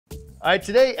All right,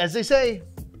 today, as they say,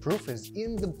 proof is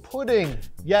in the pudding.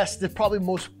 Yes, the probably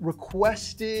most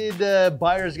requested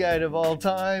buyer's guide of all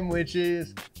time, which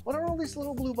is, what are all these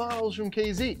little blue bottles from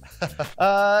KZ?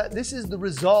 This is the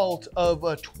result of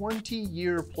a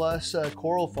 20-year plus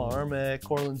coral farm at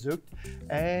Korallen Zucht.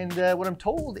 And what I'm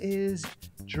told is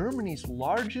Germany's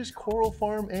largest coral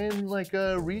farm and like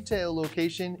a retail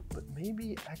location, but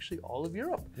maybe actually all of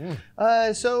Europe.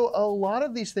 So a lot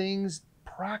of these things,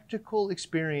 practical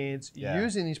experience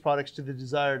using these products to the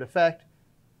desired effect.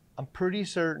 I'm pretty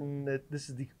certain that this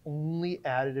is the only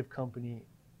additive company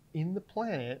in the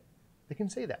planet that can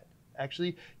say that.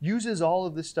 Actually uses all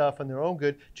of this stuff on their own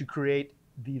good to create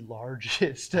the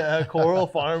largest coral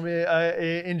farm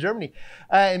in Germany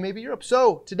and maybe Europe.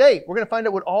 So today we're going to find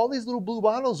out what all these little blue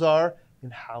bottles are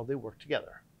and how they work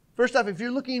together. First off, if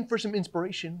you're looking for some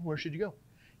inspiration, where should you go?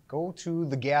 Go to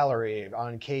the gallery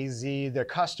on KZ, their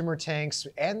customer tanks,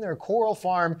 and their coral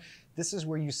farm. This is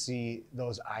where you see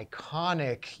those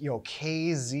iconic,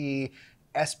 KZ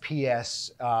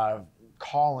SPS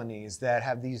colonies that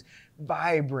have these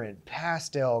vibrant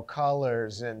pastel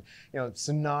colors and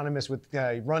synonymous with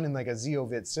running like a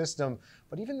Zeovit system.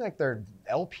 But even like their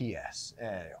LPS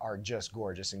are just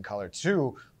gorgeous in color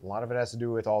too. A lot of it has to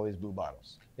do with all these blue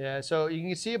bottles. Yeah, so you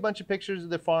can see a bunch of pictures of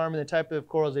the farm and the type of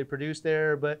corals they produce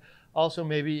there, but also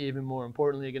maybe even more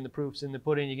importantly, again, the proof's in the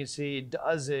pudding. You can see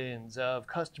dozens of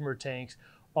customer tanks,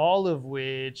 all of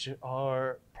which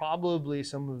are probably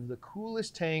some of the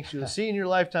coolest tanks you'll see in your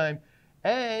lifetime.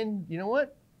 And you know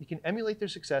what? You can emulate their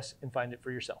success and find it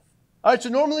for yourself. All right, so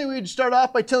normally we'd start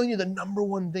off by telling you the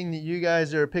 #1 thing that you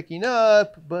guys are picking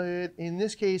up, but in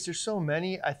this case, there's so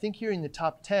many. I think you're in the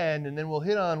top 10, and then we'll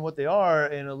hit on what they are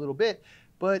in a little bit.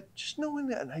 But just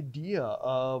knowing an idea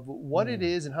of what it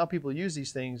is and how people use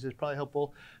these things is probably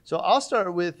helpful. So I'll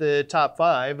start with the top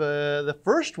 5. The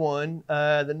first one,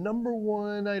 the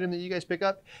 #1 item that you guys pick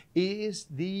up is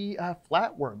the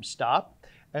flatworm stop.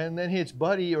 And then its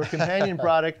buddy or companion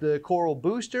product, the Coral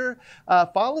Booster,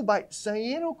 followed by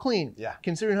Cyano Clean. Yeah.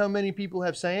 Considering how many people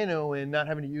have cyano and not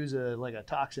having to use a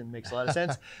toxin makes a lot of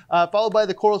sense. Followed by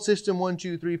the Coral System 1,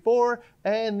 2, 3, 4,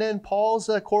 and then Paul's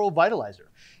Coral Vitalizer.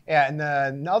 Yeah, and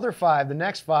the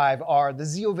next 5 are the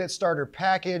Zeovit Starter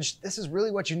Package. This is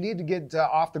really what you need to get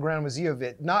off the ground with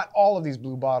Zeovit. Not all of these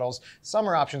blue bottles. Some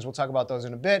are options. We'll talk about those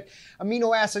in a bit.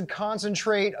 Amino acid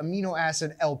concentrate, amino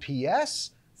acid LPS,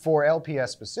 for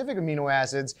LPS-specific amino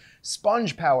acids,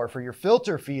 sponge power for your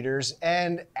filter feeders,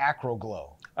 and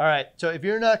AcroGlow. All right, so if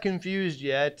you're not confused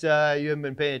yet, you haven't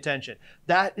been paying attention.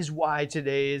 That is why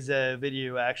today's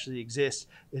video actually exists,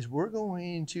 is we're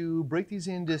going to break these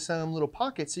into some little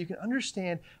pockets so you can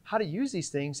understand how to use these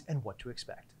things and what to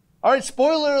expect. All right,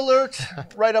 spoiler alert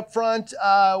right up front,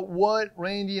 what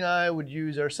Randy and I would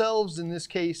use ourselves in this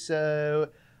case.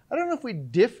 I don't know if we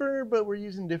differ, but we're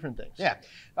using different things. Yeah,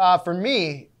 for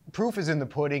me, proof is in the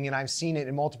pudding, and I've seen it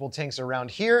in multiple tanks around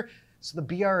here. So the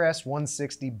BRS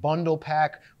 160 bundle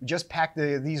pack, we just packed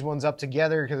these ones up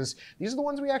together because these are the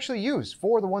ones we actually use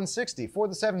for the 160, for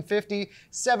the 750,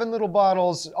 7 little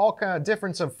bottles, all kind of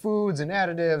difference of foods and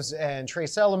additives and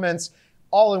trace elements,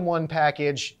 all in one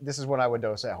package. This is what I would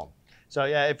dose at home. So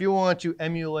yeah, if you want to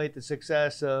emulate the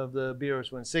success of the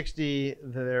BRS 160,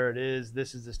 there it is.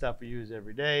 This is the stuff we use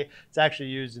every day. It's actually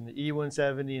used in the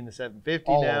E170 and the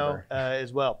 750 all now over.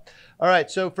 As well. All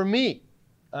right, so for me,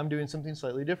 I'm doing something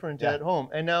slightly different at home.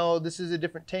 And now this is a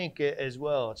different tank as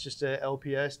well. It's just a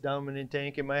LPS dominant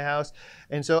tank in my house.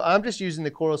 And so I'm just using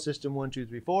the Coral System 1, 2,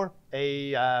 3, 4,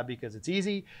 because it's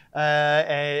easy.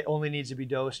 It only needs to be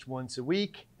dosed once a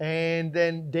week. And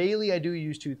then daily I do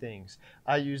use 2 things.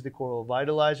 I use the Coral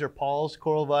Vitalizer, Paul's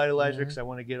Coral Vitalizer, because I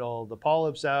want to get all the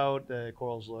polyps out. The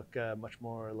corals look much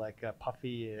more like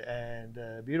puffy and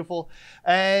beautiful.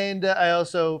 And I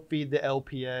also feed the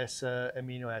LPS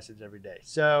amino acids every day.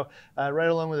 So right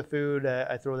along with the food,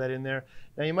 I throw that in there.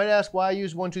 Now you might ask why I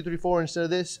use 1, 2, 3, 4 instead of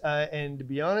this. And to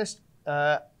be honest,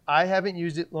 I haven't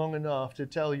used it long enough to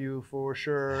tell you for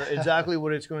sure exactly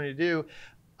what it's going to do.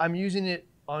 I'm using it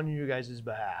on you guys'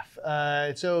 behalf.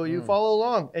 So you follow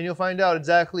along and you'll find out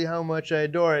exactly how much I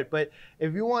adore it. But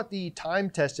if you want the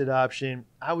time-tested option,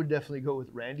 I would definitely go with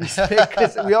Randy's pick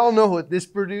because we all know what this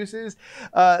produces.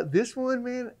 This one,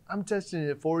 man, I'm testing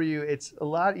it for you. It's a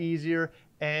lot easier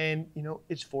and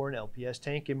it's for an LPS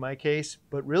tank in my case,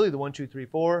 but really the 1, 2, 3,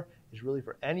 4 is really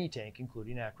for any tank,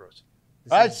 including acros.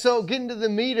 All right, so getting to the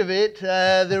meat of it,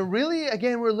 they're really,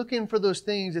 again, we're looking for those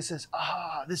things that says,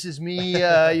 this is me.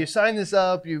 You signed this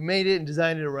up, you made it and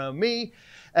designed it around me.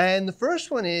 And the first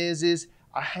one is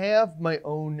I have my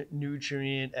own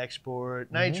nutrient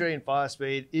export. Nitrate and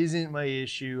phosphate isn't my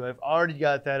issue. I've already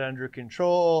got that under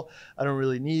control. I don't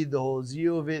really need the whole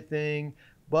Zeovit thing,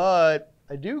 but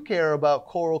I do care about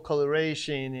coral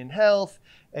coloration and health.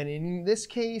 And in this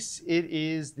case, it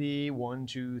is the 1,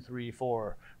 2, 3,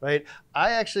 4, right?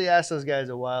 I actually asked those guys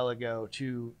a while ago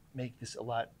to make this a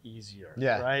lot easier,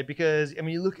 right? Because, I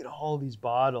mean, you look at all these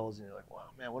bottles and you're like, wow,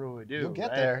 man, what do we do? You'll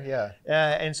get there,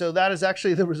 and so that is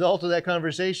actually the result of that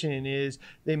conversation is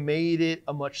they made it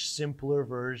a much simpler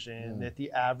version that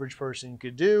the average person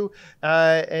could do.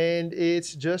 And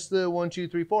it's just the 1, 2,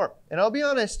 3, 4. And I'll be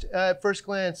honest, at first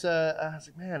glance, I was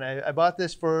like, man, I bought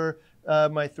this for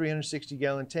my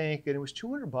 360-gallon tank, and it was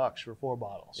 $200 for 4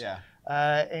 bottles.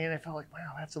 And I felt like,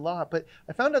 wow, that's a lot. But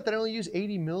I found out that I only use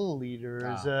 80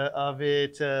 milliliters of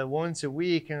it once a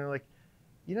week, and I'm like,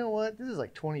 you know what? This is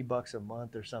like $20 a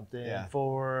month or something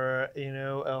for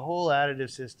a whole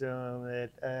additive system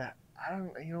that. I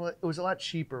don't, you know what? It was a lot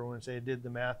cheaper once I did the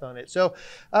math on it. So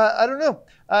I don't know.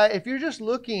 If you're just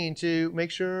looking to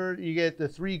make sure you get the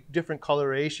 3 different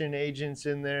coloration agents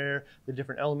in there, the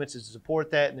different elements to support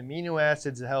that, and the amino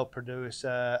acids to help produce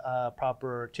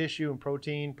proper tissue and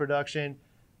protein production,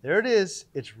 there it is.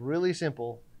 It's really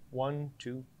simple. 1,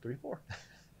 2, 3, 4.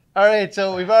 All right.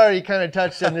 So we've already kind of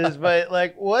touched on this, but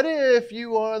like, what if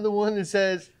you are the one that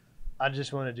says, I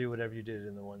just want to do whatever you did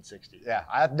in the 160. Yeah,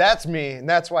 that's me, and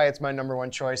that's why it's my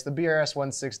 #1 choice, the BRS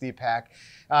 160 pack.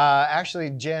 Actually,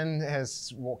 Jen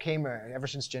ever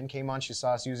since Jen came on, she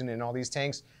saw us using it in all these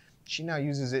tanks. She now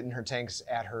uses it in her tanks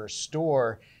at her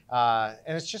store, and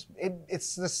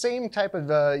it's the same type of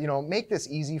make this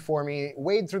easy for me,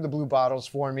 wade through the blue bottles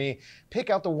for me, pick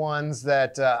out the ones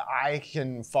that I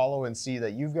can follow and see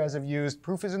that you guys have used.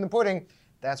 Proof is in the pudding.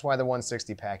 That's why the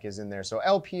 160 pack is in there. So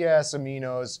LPS,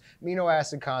 aminos, amino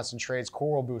acid concentrates,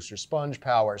 coral booster, sponge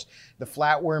powers, the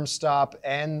flatworm stop,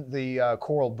 and the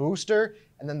coral booster,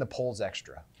 and then the Poles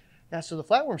Extra. Yeah, so the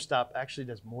flatworm stop actually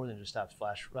does more than just stops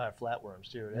flatworms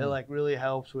too. It like really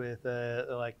helps with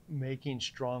like making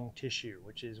strong tissue,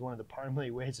 which is one of the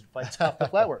primary ways it fights off the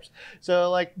flatworms.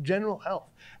 So like general health.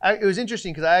 It was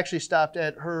interesting because I actually stopped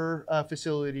at her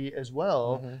facility as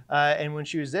well, and when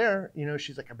she was there,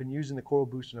 she's like, I've been using the coral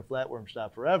boost and the flatworm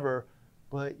stop forever.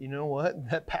 But you know what?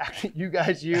 That pack that you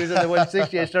guys use on the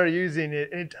 160, I started using it,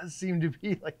 and it does seem to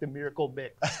be like the miracle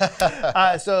mix.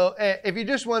 So if you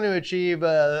just want to achieve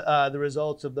the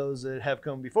results of those that have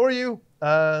come before you,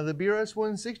 the BRS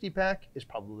 160 pack is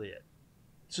probably it.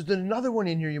 So then another one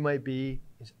in here you might be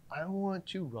is, I want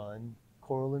to run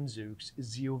Korallen Zucht's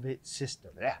Zeovit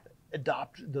system.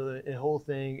 Adopt the whole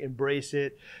thing, embrace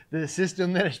it. The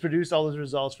system that has produced all those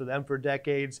results for them for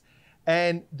decades.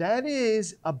 And that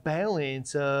is a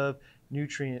balance of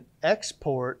nutrient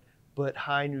export, but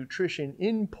high nutrition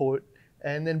input,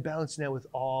 and then balancing that with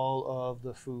all of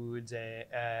the foods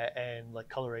and like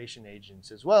coloration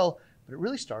agents as well. But it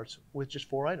really starts with just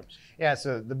 4 items. Yeah,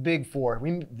 so the big 4.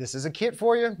 This is a kit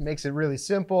for you, makes it really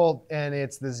simple, and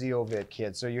it's the Zeovit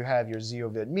kit. So you have your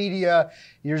Zeovit media,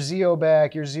 your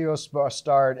Zeobac, your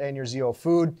Zeostart, and your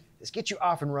Zeofood. This gets you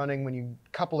off and running when you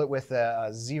couple it with a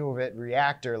Zeovit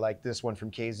reactor like this one from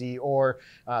KZ, or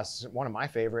one of my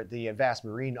favorite, the Advanced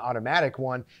Marine automatic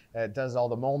one that does all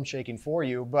the mulm shaking for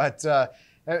you. But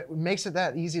it makes it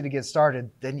that easy to get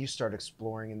started. Then you start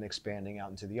exploring and expanding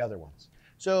out into the other ones.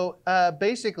 So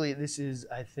basically, this is,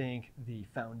 I think, the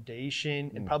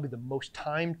foundation and probably the most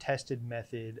time-tested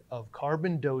method of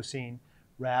carbon dosing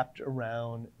wrapped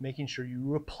around making sure you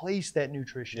replace that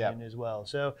nutrition as well.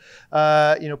 So,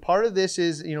 part of this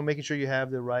is, making sure you have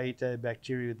the right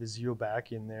bacteria with the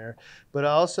Zeobac in there, but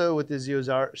also with the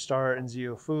Zeostart and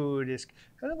Zeofood is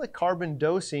kind of like carbon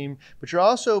dosing, but you're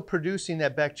also producing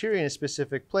that bacteria in a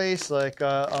specific place, like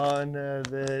on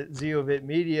the Zeovit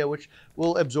media, which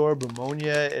will absorb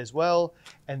ammonia as well.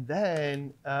 And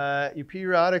then you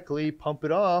periodically pump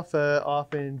it off,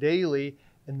 often daily,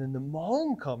 and then the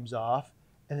mulm comes off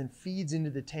and then feeds into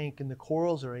the tank, and the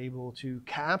corals are able to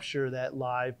capture that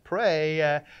live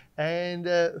prey and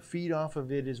feed off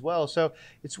of it as well. So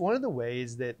it's one of the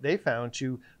ways that they found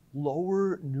to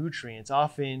lower nutrients,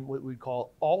 often what we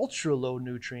call ultra low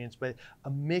nutrients, but a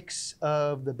mix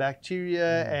of the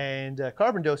bacteria and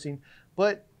carbon dosing.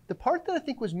 But the part that I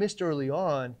think was missed early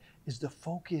on is the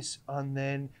focus on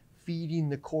then feeding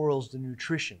the corals the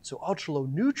nutrition. So ultra low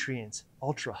nutrients,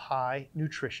 ultra high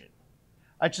nutrition.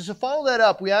 All right, so to follow that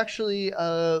up, we actually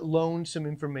loaned some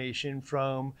information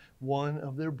from one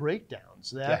of their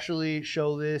breakdowns. They actually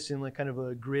show this in like kind of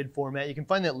a grid format. You can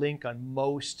find that link on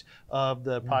most of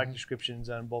the product descriptions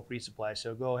on Bulk Reef Supply.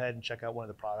 So go ahead and check out one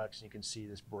of the products and you can see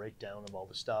this breakdown of all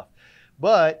the stuff.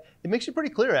 But it makes it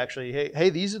pretty clear, actually. Hey,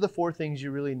 these are the 4 things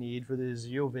you really need for the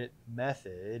Zeovit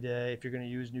method if you're going to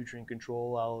use nutrient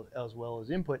control as well as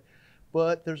input.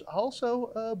 But there's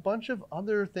also a bunch of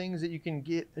other things that you can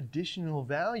get additional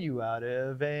value out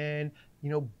of and,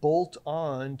 bolt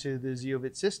on to the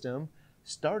Zeovit system,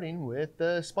 starting with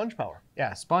sponge power.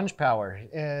 Yeah, sponge power.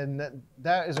 And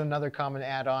that is another common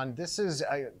add-on. This is,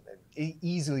 it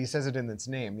easily says it in its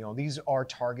name. These are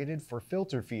targeted for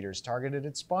filter feeders, targeted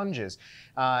at sponges,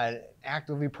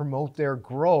 actively promote their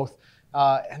growth.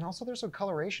 And also there's a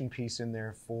coloration piece in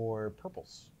there for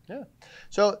purples. Yeah.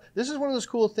 So this is one of those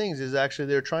cool things is actually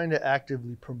they're trying to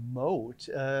actively promote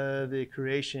the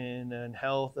creation and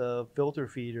health of filter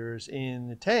feeders in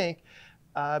the tank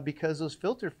because those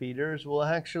filter feeders will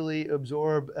actually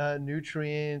absorb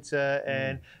nutrients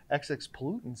and excess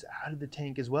pollutants out of the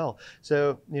tank as well.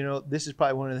 So, this is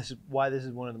probably why this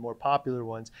is one of the more popular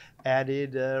ones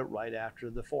added right after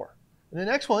the 4. And the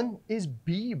next one is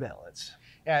B balance.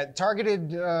 Yeah,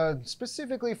 targeted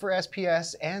specifically for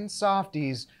SPS and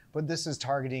softies, but this is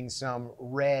targeting some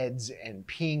reds and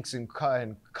pinks and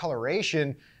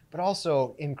coloration, but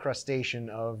also incrustation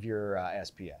of your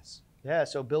SPS. Yeah,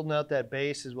 so building out that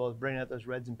base as well as bringing out those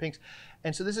reds and pinks.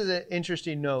 And so this is an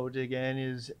interesting note, again,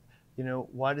 is,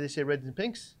 why do they say reds and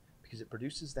pinks? Because it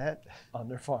produces that on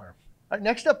their farm. All right,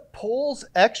 next up, Poles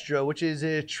Extra, which is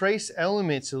a trace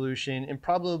element solution and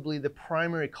probably the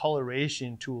primary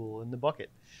coloration tool in the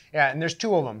bucket. Yeah, and there's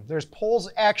 2 of them. There's Poles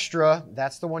Extra,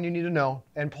 that's the one you need to know,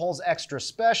 and Poles Extra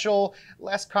Special,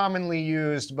 less commonly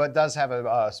used, but does have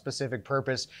a specific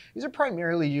purpose. These are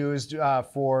primarily used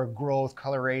for growth,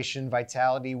 coloration,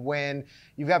 vitality when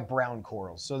you've got brown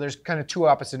corals. So there's kind of 2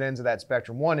 opposite ends of that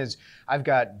spectrum. One is I've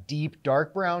got deep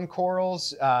dark brown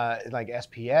corals, like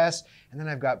SPS, and then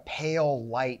I've got pale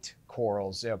light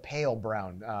corals, pale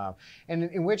brown, and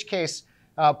in which case,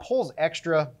 Poles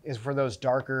Extra is for those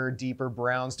darker, deeper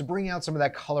browns to bring out some of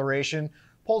that coloration.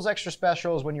 Poles Extra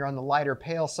Special is when you're on the lighter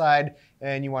pale side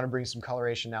and you want to bring some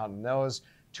coloration out in those.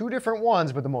 2 different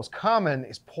ones, but the most common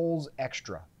is Poles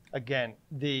Extra. Again,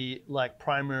 the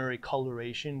primary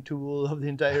coloration tool of the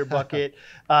entire bucket,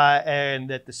 and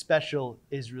that the special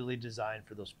is really designed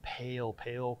for those pale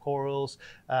corals.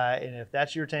 And if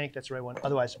that's your tank, that's the right one.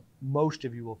 Otherwise, most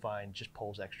of you will find just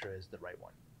Poles Extra is the right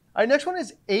one. All right, next one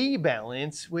is A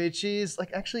balance, which is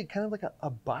actually kind of like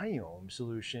a biome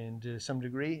solution to some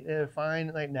degree to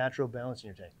find natural balance in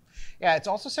your tank. Yeah, it's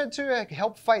also said to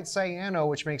help fight cyano,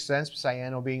 which makes sense.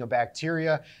 Cyano being a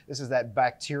bacteria. This is that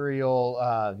bacterial,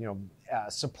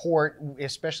 support,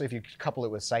 especially if you couple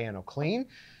it with CyanoClean.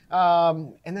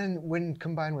 And then when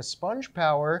combined with sponge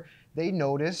power, they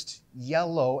noticed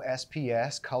yellow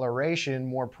SPS coloration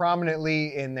more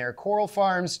prominently in their coral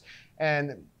farms,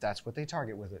 and that's what they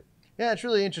target with it. Yeah, it's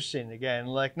really interesting. Again,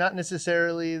 not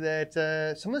necessarily that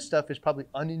some of the stuff is probably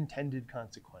unintended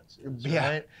consequences,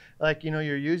 right?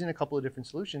 You're using a couple of different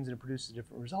solutions and it produces a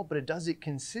different result, but it does it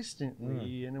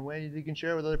consistently in a way that you can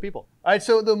share with other people. All right,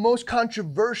 so the most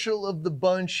controversial of the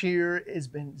bunch here has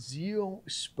been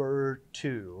ZeoSpur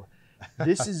 2.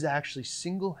 This is actually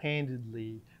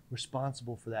single-handedly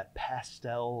responsible for that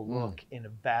pastel look in a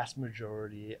vast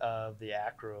majority of the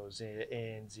acros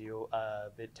and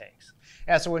Zeovit tanks.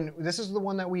 Yeah, so this is the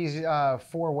one that we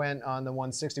forewent on the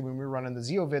 160 when we were running the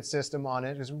Zeovit system on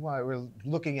it, because we're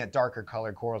looking at darker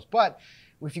colored corals. But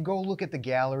if you go look at the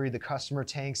gallery, the customer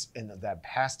tanks, and that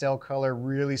pastel color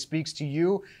really speaks to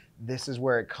you, this is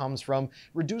where it comes from.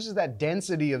 Reduces that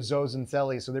density of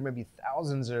zooxanthellae, so there may be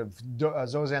thousands of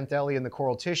zooxanthellae in the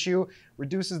coral tissue.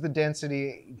 Reduces the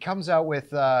density, comes out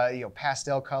with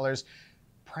pastel colors,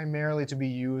 primarily to be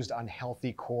used on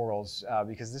healthy corals,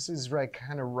 because this is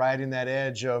kind of right in that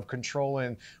edge of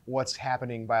controlling what's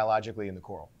happening biologically in the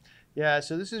coral. Yeah,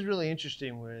 so this is really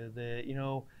interesting with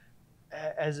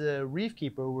as a reef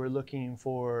keeper, we're looking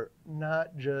for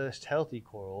not just healthy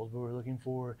corals, but we're looking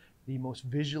for the most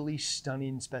visually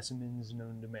stunning specimens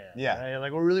known to man. Yeah.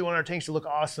 Right? We really want our tanks to look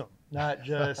awesome, not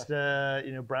just,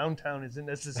 Browntown isn't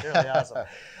necessarily awesome.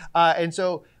 And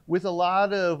so with a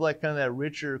lot of kind of that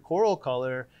richer coral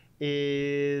color,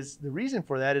 is the reason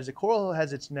for that is the coral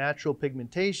has its natural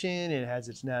pigmentation, it has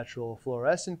its natural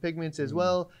fluorescent pigments as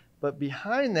well, but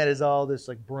behind that is all this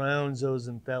brown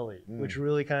zooxanthellae, which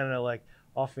really kind of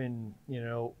often,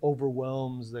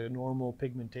 overwhelms the normal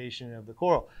pigmentation of the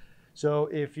coral. So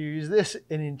if you use this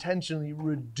and intentionally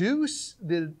reduce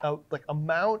the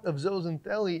amount of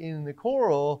zooxanthellae in the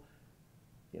coral,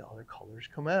 other colors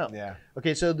come out. Yeah.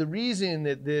 Okay, so the reason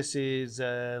that this is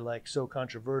so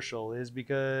controversial is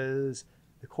because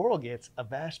the coral gets a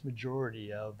vast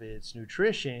majority of its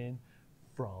nutrition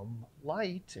from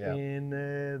light, Yeah. and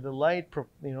the light,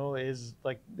 is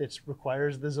like it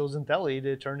requires the zooxanthellae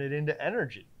to turn it into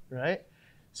energy, right?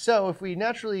 So if we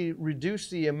naturally reduce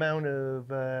the amount of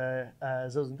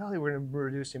zooxanthellae, we're going to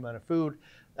reduce the amount of food.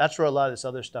 That's where a lot of this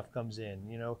other stuff comes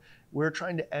in. We're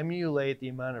trying to emulate the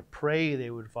amount of prey they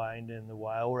would find in the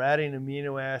wild. We're adding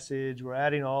amino acids. We're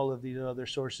adding all of these other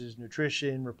sources of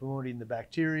nutrition. We're promoting the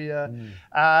bacteria.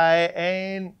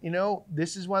 And,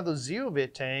 this is one of those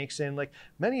Zeovit tanks. And like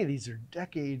many of these are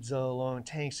decades long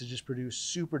tanks that just produce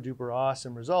super duper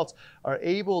awesome results, are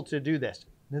able to do this.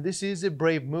 Now, this is a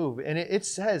brave move. And it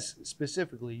says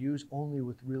specifically use only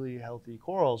with really healthy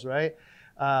corals, right?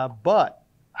 But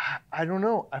I don't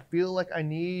know. I feel like I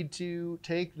need to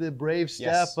take the brave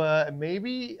step,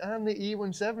 maybe on the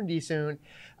E170 soon,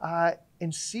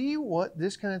 and see what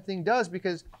this kind of thing does,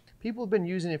 because people have been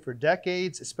using it for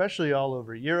decades, especially all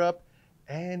over Europe,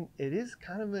 and it is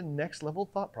kind of a next level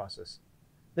thought process.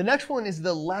 The next one is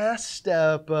the last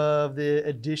step of the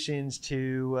additions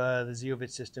to the Zeovit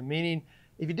system, meaning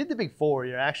if you did the big four,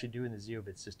 you're actually doing the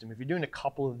Zeovit system. If you're doing a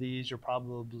couple of these, you're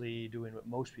probably doing what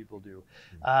most people do.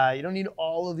 You don't need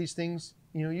all of these things.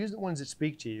 Use the ones that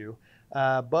speak to you.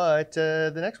 But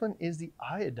the next one is the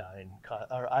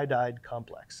iodide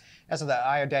complex. Yeah, so the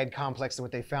iodide complex,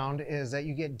 what they found is that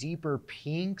you get deeper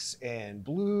pinks and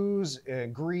blues,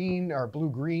 green, or blue,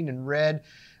 green, and red.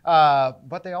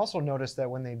 But they also noticed that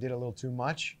when they did a little too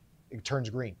much, it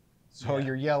turns green. So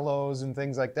your yellows and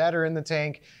things like that are in the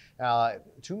tank.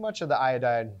 Too much of the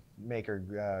iodide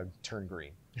maker turn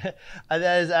green.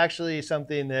 That is actually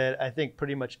something that I think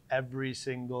pretty much every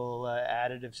single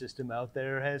additive system out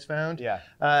there has found. Yeah.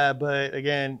 But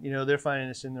again, they're finding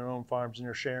this in their own farms and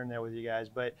they're sharing that with you guys.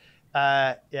 But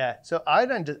so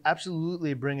iodine does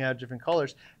absolutely bring out different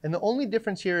colors. And the only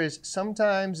difference here is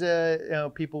sometimes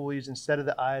people will use, instead of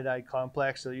the iodide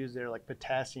complex, they'll use their like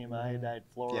potassium iodide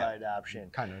fluoride option.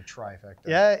 Kind of a trifecta.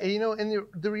 Yeah, and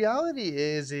the reality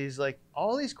is like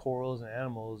all these corals and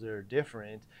animals are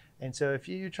different. And so if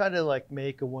you try to like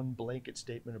make a one blanket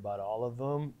statement about all of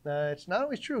them, it's not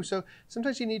always true. So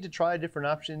sometimes you need to try different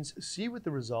options, see what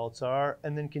the results are,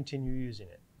 and then continue using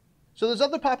it. So there's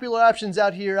other popular options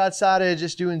out here outside of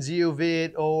just doing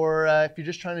Zeovit, or if you're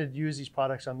just trying to use these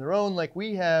products on their own, like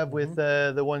we have with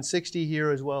the 160 here,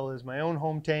 as well as my own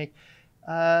home tank.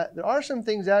 There are some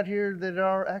things out here that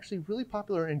are actually really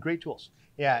popular and great tools.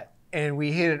 Yeah, and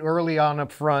we hit it early on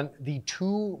up front. The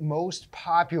two most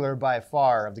popular by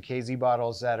far of the KZ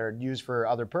bottles that are used for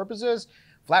other purposes,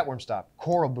 Flatworm Stop,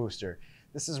 Coral Booster.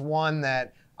 This is one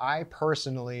that I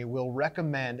personally will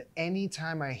recommend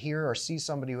anytime I hear or see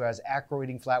somebody who has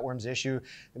acro-eating flatworms issue.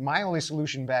 My only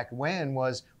solution back when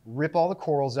was rip all the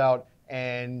corals out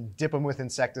and dip them with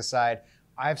insecticide.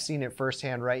 I've seen it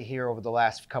firsthand right here over the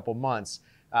last couple months.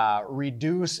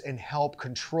 Reduce and help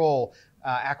control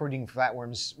acro-eating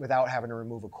flatworms without having to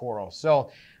remove a coral.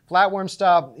 So Flatworm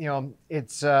Stop,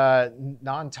 it's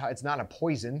not a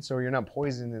poison, so you're not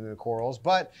poisoning the corals,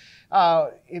 but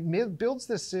it builds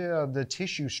the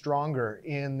tissue stronger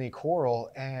in the coral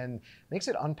and makes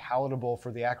it unpalatable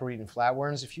for the acro-eating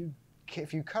flatworms. If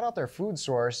you cut out their food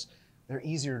source, they're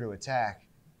easier to attack.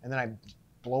 And then I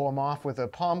blow them off with a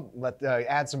pump,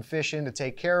 add some fish in to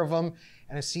take care of them,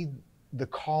 and I see the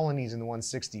colonies in the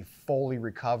 160 fully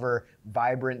recover,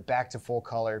 vibrant, back to full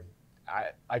color.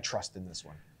 I trust in this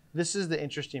one. This is the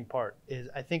interesting part, is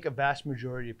I think a vast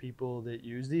majority of people that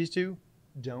use these two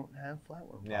don't have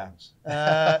flatworm problems.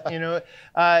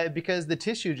 Because the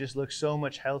tissue just looks so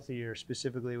much healthier,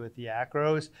 specifically with the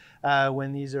acros,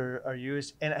 when these are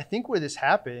used. And I think where this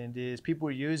happened is people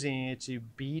were using it to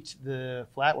beat the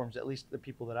flatworms, at least the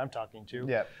people that I'm talking to.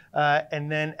 Yeah. And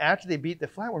then after they beat the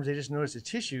flatworms, they just noticed the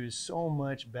tissue is so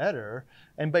much better.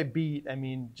 And by beat, I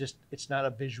mean just it's not a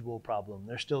visual problem.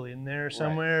 They're still in there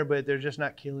somewhere, but they're just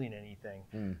not killing anything.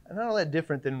 And not all that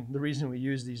different than the reason we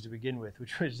used these to begin with,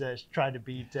 which was try to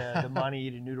beat the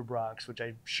money-eating nudibranchs, which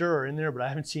I'm sure are in there, but I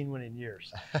haven't seen one in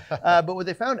years. But what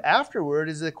they found afterward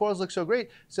is the corals look so great,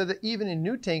 so that even in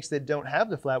new tanks that don't have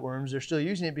the flatworms, they're still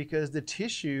using it because the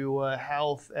tissue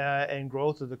health and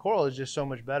growth of the coral is just so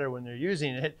much better when they're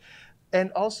using it.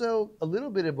 And also a little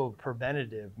bit of a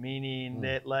preventative, meaning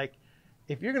that like,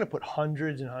 if you're going to put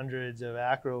hundreds and hundreds of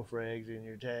acrofrags in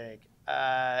your tank,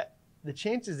 the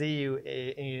chances that you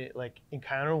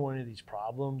encounter one of these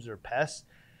problems or pests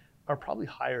are probably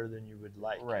higher than you would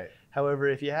like. Right. However,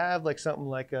 if you have like something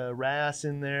like a wrasse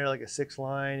in there, like a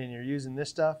 6-line, and you're using this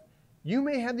stuff, you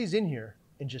may have these in here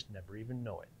and just never even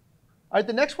know it. All right,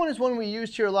 the next one is one we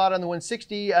used here a lot on the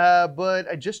 160, but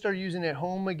I just started using it at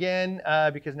home again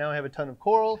because now I have a ton of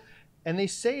coral. And they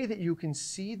say that you can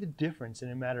see the difference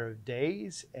in a matter of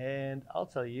days, and I'll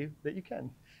tell you that you can.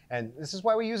 And this is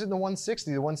why we use it in the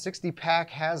 160. The 160 pack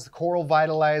has the coral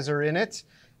vitalizer in it.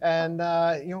 And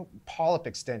you know, polyp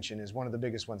extension is one of the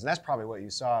biggest ones. And that's probably what you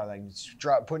saw, like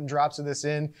putting drops of this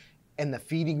in, and the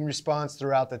feeding response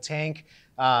throughout the tank.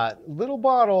 Little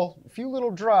bottle, a few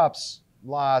little drops,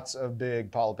 lots of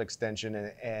big polyp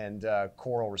extension and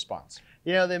coral response.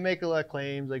 You know, they make a lot of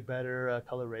claims like better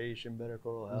coloration, better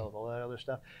coral health, all that other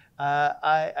stuff.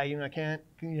 I can't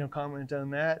comment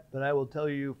on that, but I will tell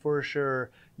you for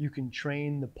sure you can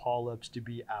train the polyps to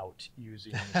be out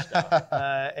using this stuff.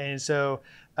 And so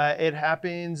it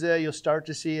happens. You'll start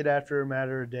to see it after a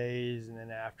matter of days, and then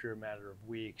after a matter of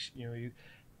weeks. You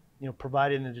know,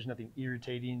 provided that there's nothing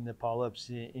irritating the polyps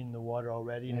in the water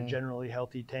already in a generally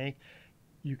healthy tank,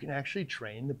 you can actually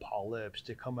train the polyps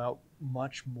to come out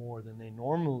much more than they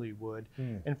normally would.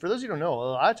 And for those of you who don't know,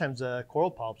 a lot of times coral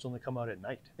polyps only come out at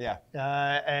night. Yeah.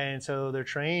 And so they're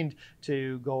trained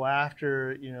to go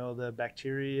after, you know, the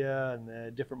bacteria and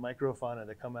the different microfauna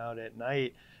that come out at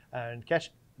night and catch.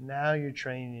 Now you're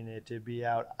training it to be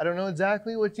out. I don't know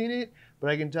exactly what's in it, but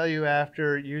I can tell you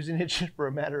after using it just for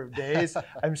a matter of days,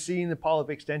 I'm seeing the polyp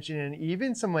extension, and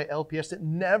even some of my LPS that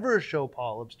never show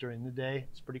polyps during the day.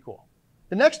 It's pretty cool.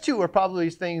 The next two are probably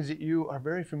things that you are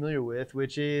very familiar with,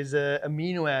 which is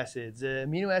amino acids,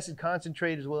 amino acid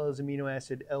concentrate as well as amino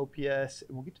acid LPS.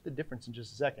 And we'll get to the difference in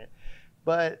just a second.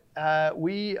 But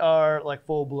we are like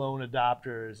full-blown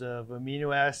adopters of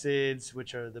amino acids,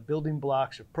 which are the building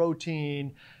blocks of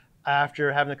protein.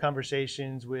 After having the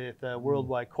conversations with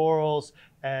Worldwide Corals,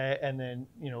 and then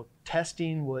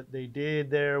testing what they did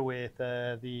there with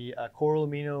the coral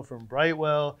amino from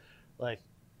Brightwell, like.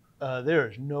 There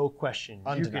is no question.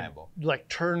 Undeniable. You can like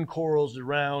turn corals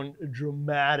around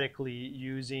dramatically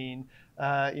using,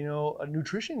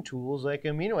 nutrition tools like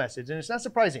amino acids, and it's not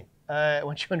surprising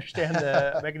once you understand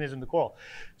the mechanism of the coral.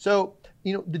 So,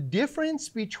 the difference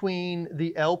between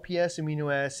the LPS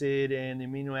amino acid and the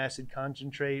amino acid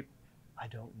concentrate, I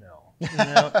don't know.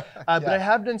 But I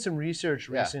have done some research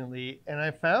recently, and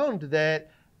I found that.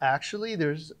 Actually,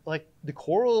 there's like the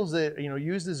corals that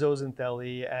use the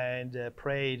zooxanthellae and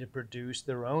prey to produce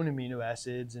their own amino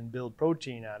acids and build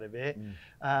protein out of it,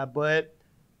 but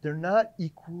they're not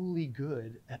equally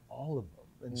good at all of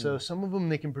them. And so some of them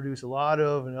they can produce a lot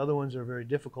of, and other ones are very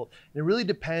difficult. And it really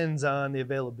depends on the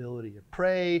availability of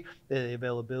prey, the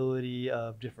availability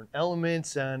of different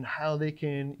elements, and how they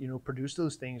can produce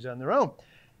those things on their own.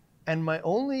 And my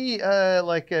only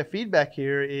feedback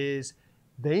here is.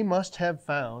 They must have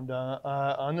found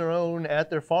on their own at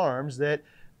their farms that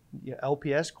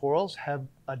LPS corals have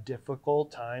a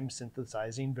difficult time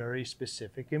synthesizing very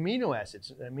specific amino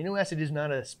acids. Amino acid is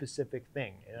not a specific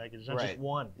thing. Like it's not just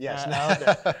one. Yes. Out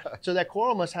there. So that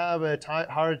coral must have a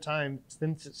hard time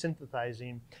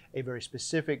synthesizing a very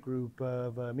specific group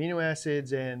of amino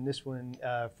acids, and this one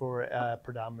for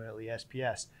predominantly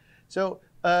SPS. So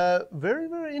very,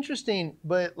 very interesting,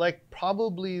 but like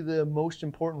probably the most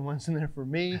important ones in there for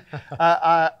me.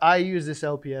 I use this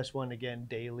LPS one again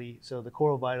daily. So the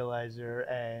coral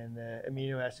vitalizer and the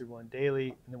amino acid one daily,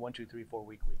 and the 1, 2, 3, 4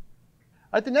 weekly.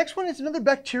 All right, the next one is another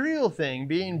bacterial thing,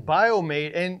 being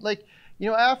biomate. And like, I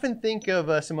often think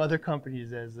of some other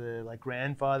companies as like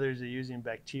grandfathers of using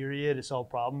bacteria to solve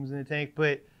problems in the tank,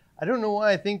 but I don't know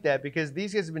why I think that, because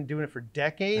these guys have been doing it for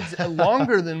decades,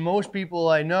 longer than most people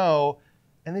I know,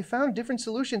 and they found different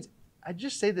solutions. I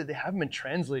just say that they haven't been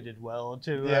translated well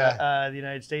to the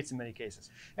United States in many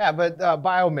cases. Yeah, but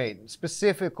biomate,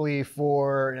 specifically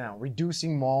for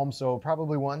reducing mulm, so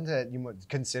probably one that you would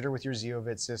consider with your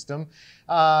Zeovit system.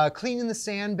 Cleaning the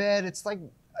sand bed, it's like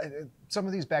some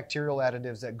of these bacterial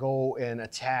additives that go and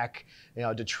attack,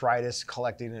 detritus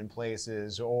collecting in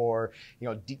places, or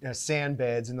sand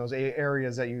beds in those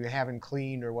areas that you haven't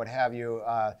cleaned or what have you.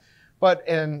 But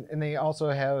they also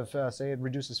have say it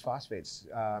reduces phosphates,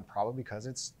 probably because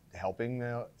it's helping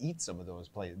eat some of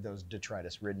those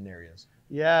detritus-ridden areas.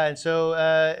 Yeah, and so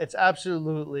it's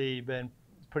absolutely been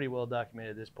pretty well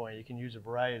documented at this point. You can use a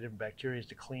variety of different bacteria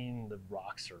to clean the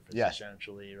rock surface,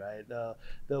 essentially, right?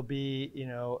 There'll be,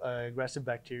 aggressive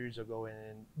bacteria will go in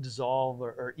and dissolve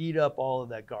or eat up all of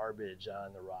that garbage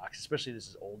on the rocks, especially this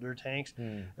is older tanks.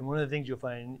 And one of the things you'll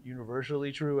find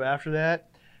universally true after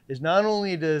that is not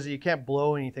only you can't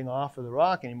blow anything off of the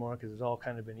rock anymore because it's all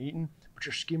kind of been eaten, but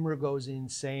your skimmer goes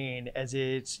insane as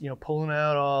it's pulling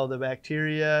out all the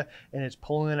bacteria and it's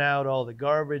pulling out all the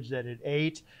garbage that it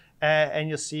ate. And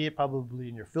you'll see it probably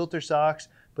in your filter socks,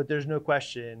 but there's no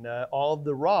question, all of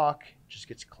the rock just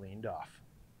gets cleaned off.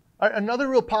 Another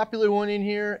real popular one in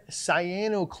here,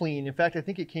 Cyano Clean. In fact, I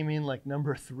think it came in like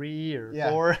number 3 or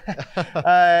 4.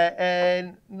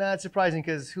 And not surprising,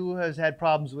 because who has had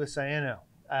problems with cyano?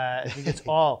 I think it's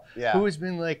all. Who has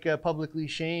been like publicly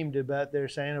shamed about their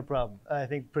cyano problem? I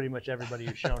think pretty much everybody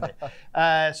who's shown it.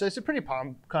 So it's a pretty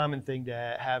common thing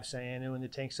to have cyano in the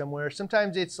tank somewhere.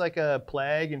 Sometimes it's like a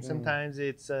plague, and sometimes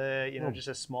it's just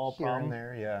a small problem.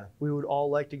 There, we would all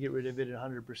like to get rid of it at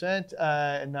 100%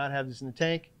 and not have this in the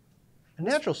tank. A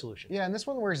natural solution. Yeah, and this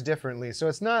one works differently. So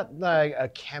it's not like a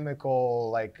chemical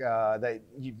like that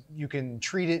you can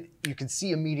treat it. You can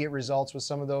see immediate results with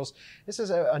some of those. This is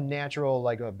a natural,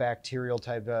 like a bacterial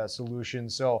type solution.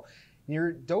 So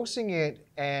you're dosing it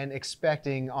and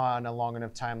expecting on a long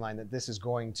enough timeline that this is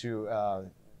going to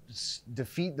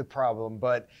defeat the problem,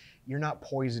 but you're not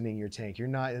poisoning your tank.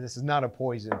 This is not a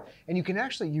poison. And you can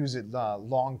actually use it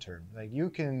long term. Like you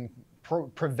can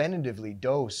preventatively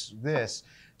dose this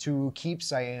to keep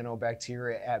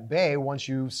cyanobacteria at bay once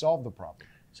you solve the problem.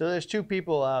 So there's 2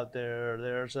 people out there.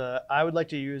 There's I would like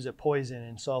to use a poison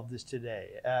and solve this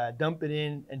today. Dump it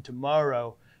in, and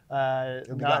tomorrow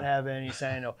not have any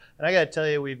cyano. And I got to tell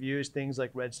you, we've used things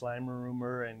like red slime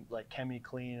remover and like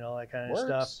ChemiClean and all that kind of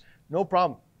stuff. No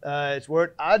problem. It's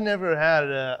worked. I've never had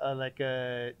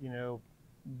a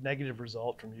negative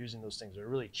result from using those things. They're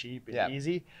really cheap and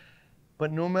easy.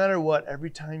 But no matter what, every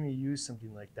time you use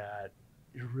something like that,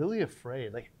 you're really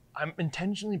afraid. Like, I'm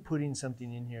intentionally putting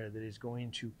something in here that is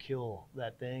going to kill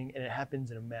that thing, and it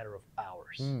happens in a matter of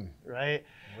hours, right?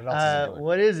 What else is it doing?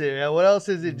 What is it? What else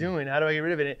is it doing? How do I get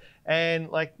rid of it? And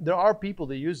like, there are people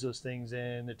that use those things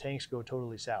and the tanks go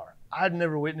totally sour. I've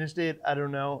never witnessed it. I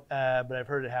don't know, but I've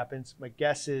heard it happens. My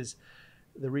guess is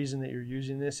the reason that you're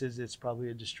using this is it's probably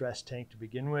a distressed tank to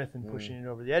begin with and pushing it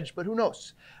over the edge, but who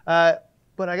knows? But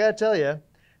I gotta tell you,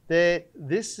 that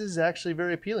this is actually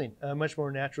very appealing, a much more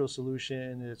natural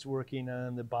solution. It's working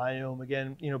on the biome.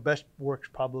 Again, best works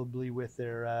probably with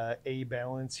their A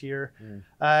balance here.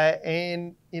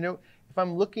 And, if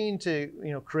I'm looking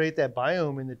to, create that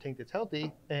biome in the tank that's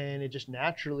healthy and it just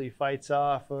naturally fights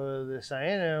off the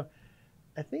cyano,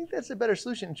 I think that's a better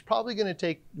solution. It's probably going to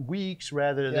take weeks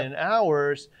rather than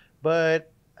hours,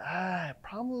 but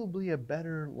probably a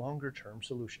better longer-term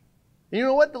solution. You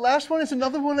know what? The last one is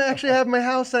another one I actually have in my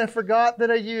house and I forgot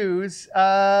that I use,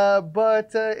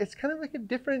 but it's kind of like a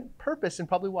different purpose and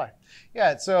probably why.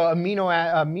 Yeah, so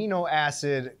amino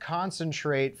acid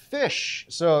concentrate fish.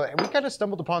 So we kind of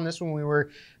stumbled upon this when we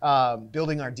were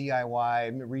building our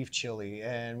DIY reef chili,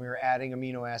 and we were adding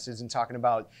amino acids and talking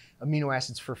about amino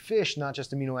acids for fish, not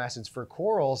just amino acids for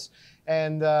corals.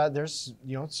 And there's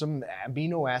some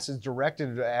amino acids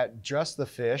directed at just the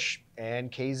fish, and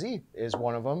KZ is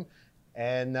one of them.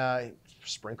 And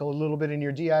sprinkle a little bit in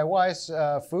your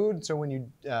DIY food, so when you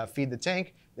feed the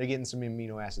tank, they're getting some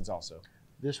amino acids also.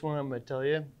 This one, I'm going to tell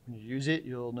you, when you use it,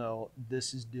 you'll know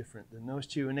this is different than those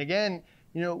 2. And again,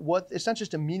 it's not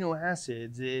just amino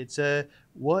acids, it's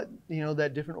what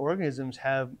that different organisms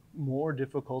have more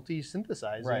difficulty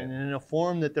synthesizing, and in a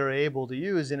form that they're able to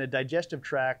use in a digestive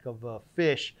tract of a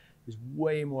fish is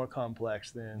way more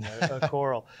complex than a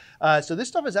coral. So this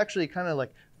stuff is actually kind of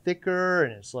like thicker,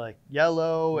 and it's like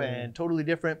yellow and totally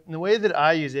different. And the way that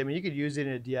I use it, I mean, you could use it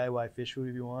in a DIY fish food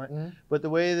if you want, but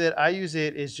the way that I use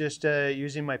it is just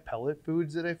using my pellet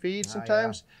foods that I feed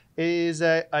sometimes, is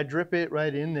I drip it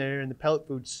right in there, and the pellet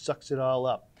food sucks it all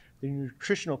up. The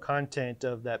nutritional content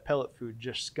of that pellet food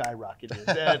just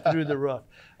skyrocketed through the roof.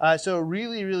 So a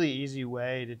really, really easy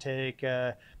way to take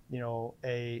a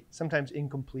sometimes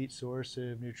incomplete source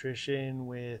of nutrition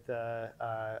with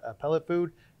a pellet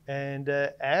food, and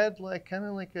add kind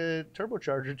of like a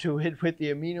turbocharger to it with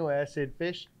the amino acid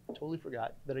fish. Totally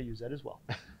forgot that I use that as well.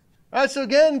 All right, so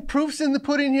again, proof's in the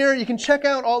pudding here. You can check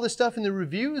out all the stuff in the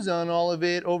reviews on all of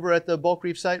it over at the Bulk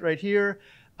Reef site right here.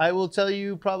 I will tell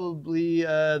you probably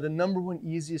the #1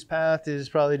 easiest path is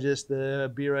probably just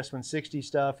the BRS 160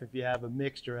 stuff if you have a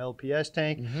mixed or LPS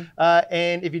tank.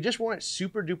 And if you just want it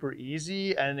super duper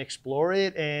easy and explore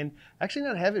it and actually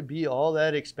not have it be all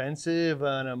that expensive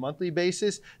on a monthly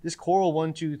basis, this Coral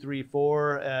 1, 2, 3,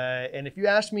 4. And if you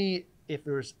ask me if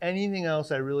there's anything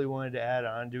else I really wanted to add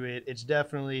on to it, it's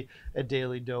definitely a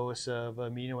daily dose of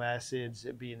amino acids,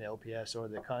 being the LPS or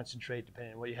the concentrate,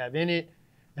 depending on what you have in it.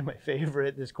 And my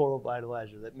favorite, this coral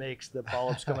vitalizer that makes the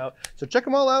polyps come out. So check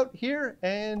them all out here,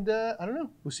 and I don't know,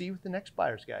 we'll see you with the next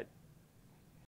buyer's guide.